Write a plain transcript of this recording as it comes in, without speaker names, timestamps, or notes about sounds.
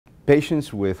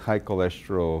Patients with high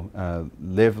cholesterol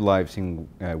live lives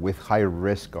with higher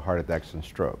risk of heart attacks and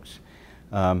strokes.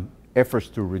 Efforts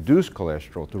to reduce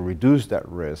cholesterol, to reduce that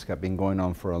risk, have been going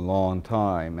on for a long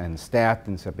time, and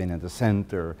statins have been at the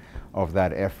center of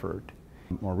that effort.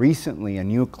 More recently, a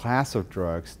new class of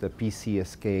drugs, the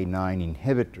PCSK-9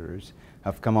 inhibitors,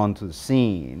 have come onto the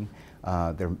scene.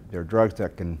 They're drugs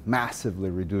that can massively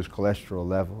reduce cholesterol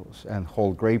levels and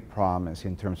hold great promise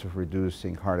in terms of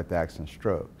reducing heart attacks and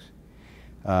strokes.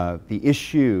 The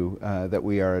issue that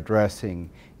we are addressing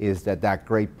is that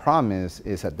great promise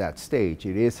is at that stage.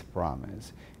 It is a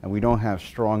promise, and we don't have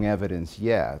strong evidence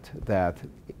yet that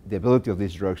the ability of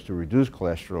these drugs to reduce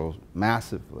cholesterol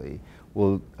massively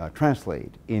will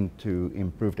translate into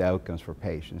improved outcomes for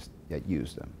patients that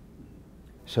use them.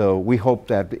 So we hope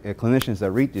that clinicians that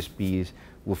read this piece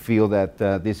will feel that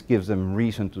this gives them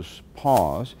reason to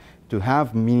pause, to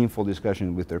have meaningful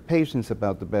discussion with their patients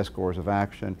about the best course of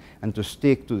action, and to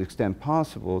stick to the extent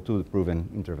possible to the proven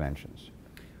interventions.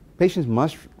 Patients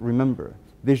must remember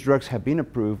these drugs have been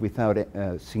approved without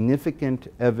significant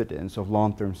evidence of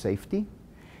long-term safety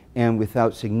and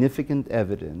without significant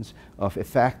evidence of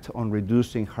effect on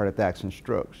reducing heart attacks and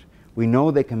strokes. We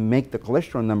know they can make the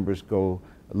cholesterol numbers go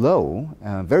low,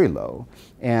 very low,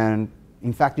 and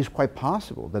in fact it's quite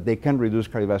possible that they can reduce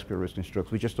cardiovascular risk and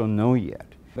strokes. We just don't know yet.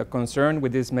 The concern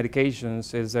with these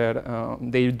medications is that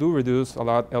they do reduce a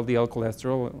lot LDL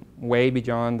cholesterol, way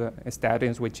beyond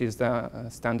statins, which is the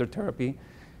standard therapy.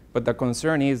 But the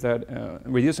concern is that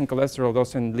reducing cholesterol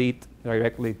doesn't lead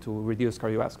directly to reduced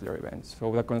cardiovascular events.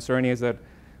 So the concern is that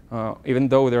even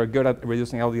though they're good at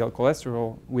reducing LDL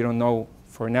cholesterol, we don't know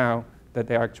for now that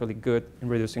they're actually good in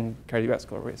reducing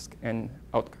cardiovascular risk and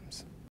outcomes.